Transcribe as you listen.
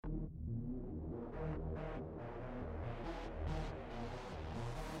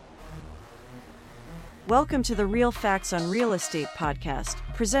Welcome to the Real Facts on Real Estate podcast,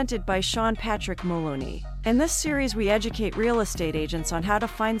 presented by Sean Patrick Maloney. In this series, we educate real estate agents on how to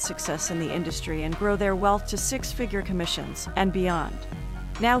find success in the industry and grow their wealth to six-figure commissions and beyond.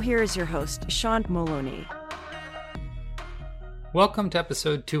 Now here is your host, Sean Maloney. Welcome to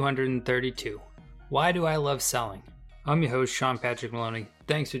episode 232. Why do I love selling? I'm your host, Sean Patrick Maloney.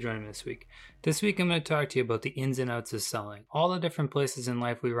 Thanks for joining me this week. This week I'm going to talk to you about the ins and outs of selling, all the different places in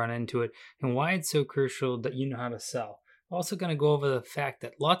life we run into it, and why it's so crucial that you know how to sell. I'm also going to go over the fact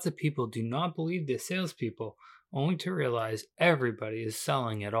that lots of people do not believe they're salespeople, only to realize everybody is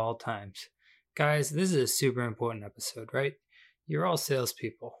selling at all times. Guys, this is a super important episode, right? You're all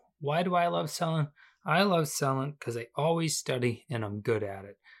salespeople. Why do I love selling? I love selling because I always study and I'm good at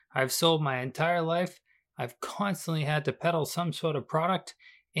it. I've sold my entire life. I've constantly had to peddle some sort of product,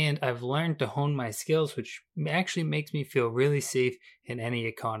 and I've learned to hone my skills, which actually makes me feel really safe in any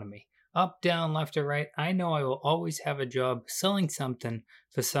economy. Up, down, left, or right, I know I will always have a job selling something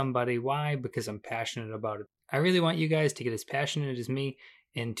for somebody. Why? Because I'm passionate about it. I really want you guys to get as passionate as me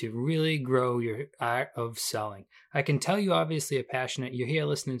and to really grow your art of selling. I can tell you obviously are passionate. You're here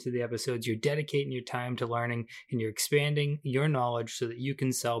listening to the episodes. You're dedicating your time to learning and you're expanding your knowledge so that you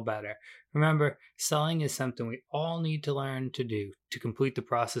can sell better. Remember, selling is something we all need to learn to do to complete the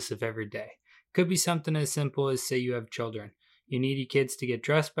process of every day. Could be something as simple as, say you have children. You need your kids to get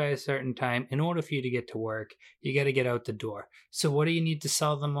dressed by a certain time. In order for you to get to work, you got to get out the door. So what do you need to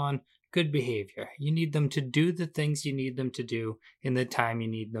sell them on? Good behavior. You need them to do the things you need them to do in the time you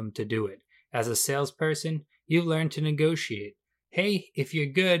need them to do it. As a salesperson, you learn to negotiate. Hey, if you're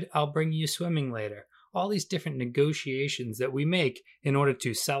good, I'll bring you swimming later. All these different negotiations that we make in order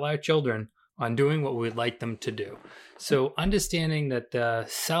to sell our children on doing what we'd like them to do. So understanding that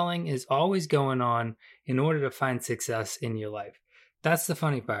selling is always going on in order to find success in your life. That's the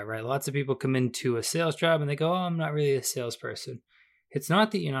funny part, right? Lots of people come into a sales job and they go, I'm not really a salesperson. It's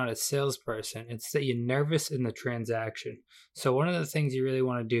not that you're not a salesperson, it's that you're nervous in the transaction. So one of the things you really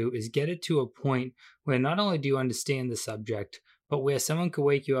want to do is get it to a point where not only do you understand the subject, but where someone could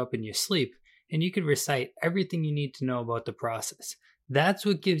wake you up in your sleep and you could recite everything you need to know about the process. That's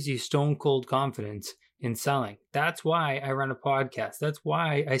what gives you stone cold confidence in selling. That's why I run a podcast. That's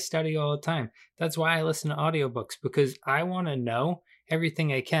why I study all the time. That's why I listen to audiobooks, because I want to know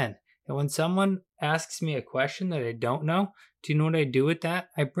everything I can. And when someone asks me a question that I don't know, do you know what I do with that?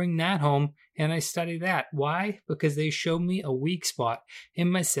 I bring that home and I study that. Why? Because they show me a weak spot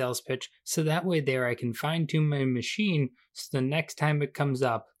in my sales pitch, so that way there I can fine tune my machine so the next time it comes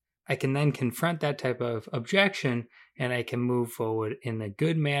up, I can then confront that type of objection and I can move forward in a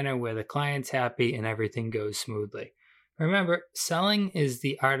good manner where the client's happy and everything goes smoothly. Remember, selling is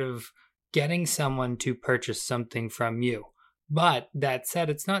the art of getting someone to purchase something from you. But that said,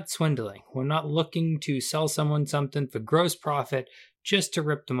 it's not swindling. We're not looking to sell someone something for gross profit just to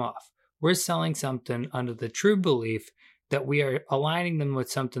rip them off. We're selling something under the true belief that we are aligning them with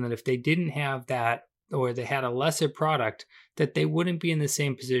something that if they didn't have that, or they had a lesser product, that they wouldn't be in the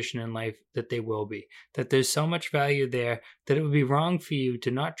same position in life that they will be. That there's so much value there that it would be wrong for you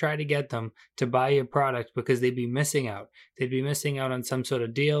to not try to get them to buy your product because they'd be missing out. They'd be missing out on some sort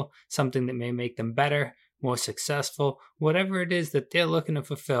of deal, something that may make them better, more successful, whatever it is that they're looking to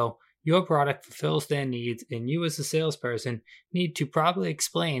fulfill. Your product fulfills their needs, and you as a salesperson need to probably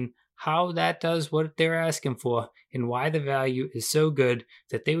explain how that does what they're asking for and why the value is so good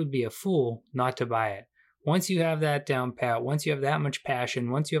that they would be a fool not to buy it. Once you have that down pat, once you have that much passion,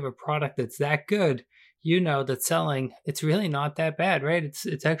 once you have a product that's that good, you know that selling, it's really not that bad, right?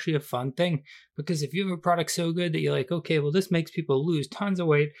 It's actually a fun thing, because if you have a product so good that you're like, okay, well, this makes people lose tons of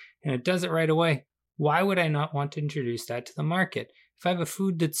weight and it does it right away, why would I not want to introduce that to the market? If I have a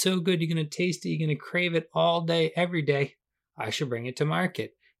food that's so good, you're going to taste it, you're going to crave it all day, every day, I should bring it to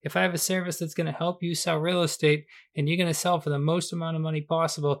market. If I have a service that's going to help you sell real estate and you're going to sell for the most amount of money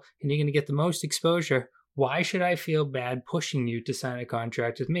possible and you're going to get the most exposure, why should I feel bad pushing you to sign a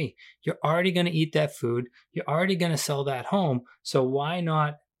contract with me? You're already going to eat that food. You're already going to sell that home. So why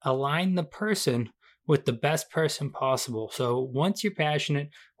not align the person with the best person possible? So once you're passionate,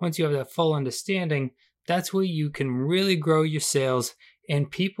 once you have that full understanding, that's where you can really grow your sales, and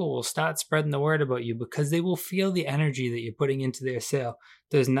people will start spreading the word about you because they will feel the energy that you're putting into their sale.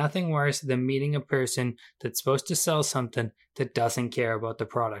 There's nothing worse than meeting a person that's supposed to sell something that doesn't care about the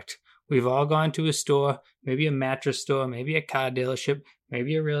product. We've all gone to a store, maybe a mattress store, maybe a car dealership,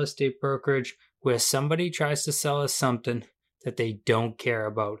 maybe a real estate brokerage, where somebody tries to sell us something that they don't care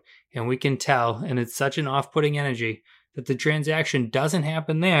about. And we can tell, and it's such an off-putting energy, that the transaction doesn't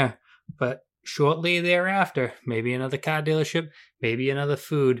happen there, but shortly thereafter, maybe another car dealership, maybe another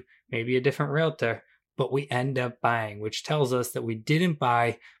food, maybe a different realtor, but we end up buying, which tells us that we didn't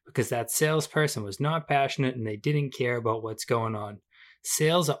buy because that salesperson was not passionate and they didn't care about what's going on.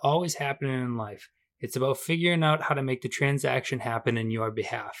 Sales are always happening in life. It's about figuring out how to make the transaction happen in your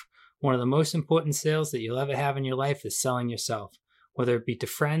behalf. One of the most important sales that you'll ever have in your life is selling yourself, whether it be to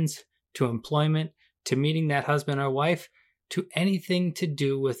friends, to employment, to meeting that husband or wife, to anything to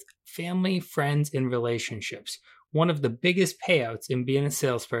do with family, friends, and relationships. One of the biggest payouts in being a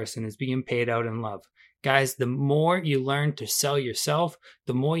salesperson is being paid out in love. Guys, the more you learn to sell yourself,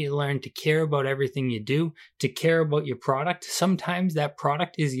 the more you learn to care about everything you do, to care about your product. Sometimes that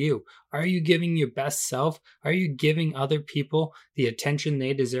product is you. Are you giving your best self? Are you giving other people the attention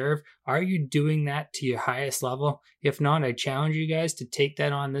they deserve? Are you doing that to your highest level? If not, I challenge you guys to take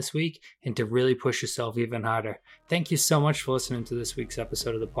that on this week and to really push yourself even harder. Thank you so much for listening to this week's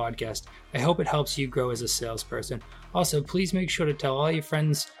episode of the podcast. I hope it helps you grow as a salesperson. Also, please make sure to tell all your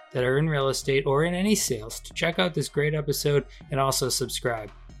friends that are in real estate or in any sales to check out this great episode and also subscribe.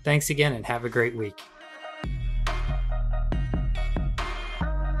 Thanks again and have a great week.